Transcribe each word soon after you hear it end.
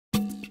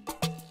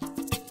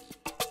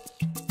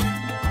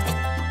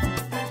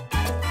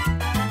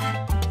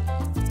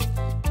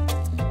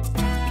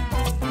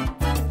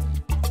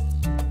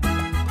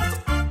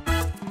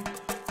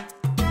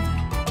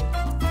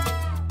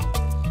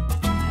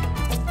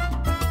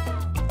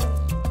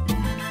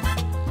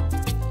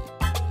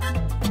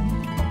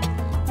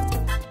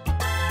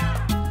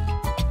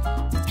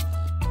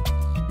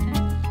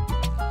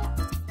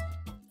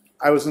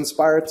I was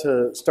inspired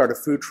to start a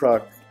food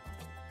truck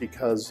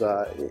because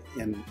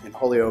in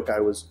Holyoke I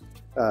was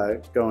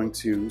going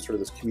to sort of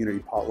this community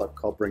potluck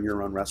called Bring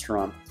Your Own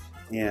Restaurant,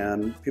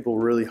 and people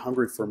were really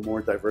hungry for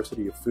more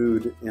diversity of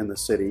food in the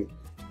city,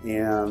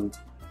 and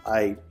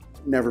I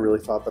never really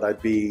thought that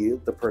I'd be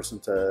the person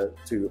to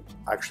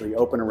actually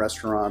open a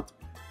restaurant.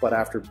 But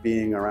after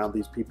being around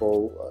these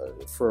people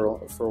for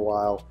a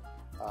while,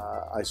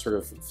 I sort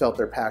of felt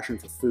their passion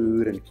for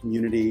food and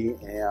community,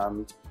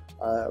 and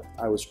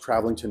I was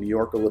traveling to New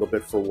York a little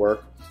bit for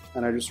work,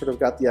 and I just sort of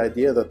got the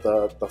idea that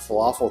the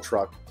falafel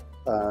truck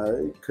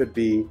could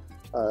be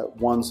a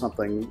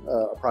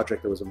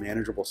project that was a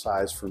manageable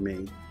size for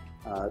me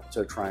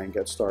to try and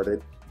get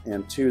started,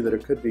 and two, that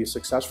it could be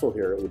successful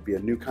here. It would be a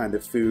new kind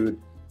of food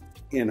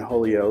in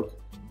Holyoke,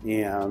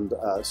 and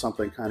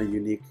something kind of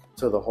unique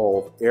to the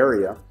whole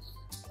area,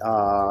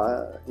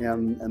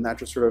 and that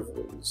just sort of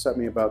set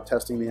me about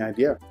testing the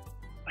idea.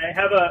 I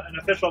have an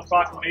official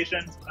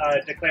proclamation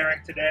declaring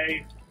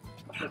today,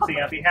 let's see,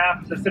 on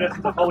behalf of the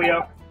citizens of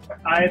Holyoke,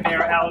 I,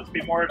 Mayor Alex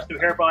B. Morris, do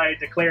hereby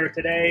declare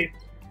today,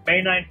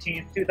 May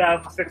 19,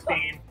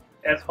 2016,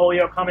 as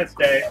Holyoke Hummus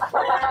Day in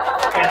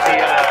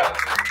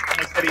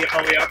the city of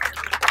Holyoke.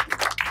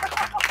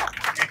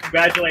 And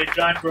congratulate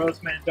John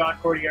Grossman and Don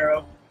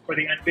Cordiero for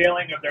the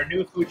unveiling of their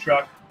new food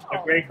truck, the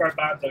Grey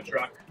Garbanzo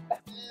truck.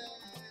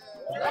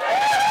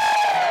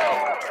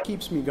 What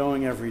keeps me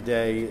going every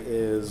day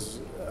is,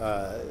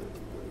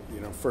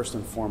 first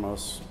and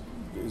foremost,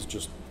 is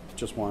just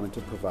wanting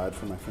to provide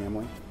for my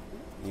family,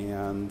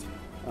 and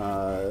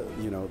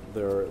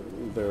there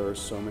are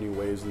so many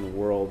ways in the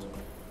world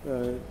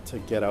to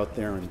get out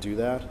there and do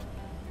that.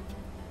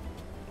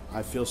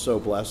 I feel so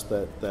blessed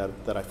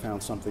that I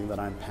found something that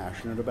I'm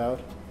passionate about,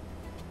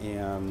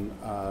 and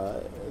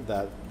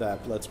that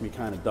lets me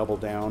kind of double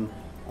down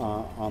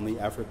on the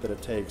effort that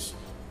it takes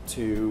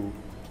to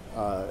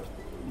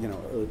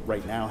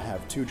right now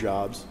have 2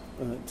 jobs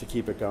to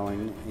keep it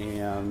going,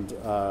 and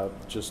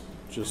just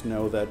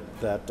know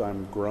that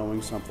I'm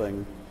growing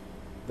something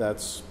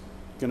that's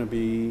going to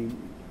be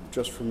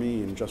just for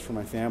me and just for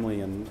my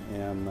family, and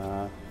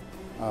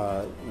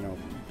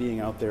being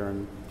out there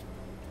and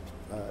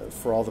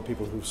for all the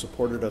people who've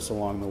supported us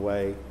along the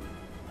way.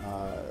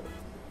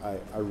 I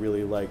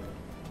really like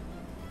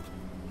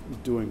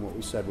doing what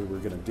we said we were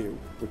going to do,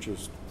 which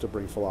is to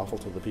bring falafel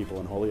to the people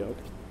in Holyoke.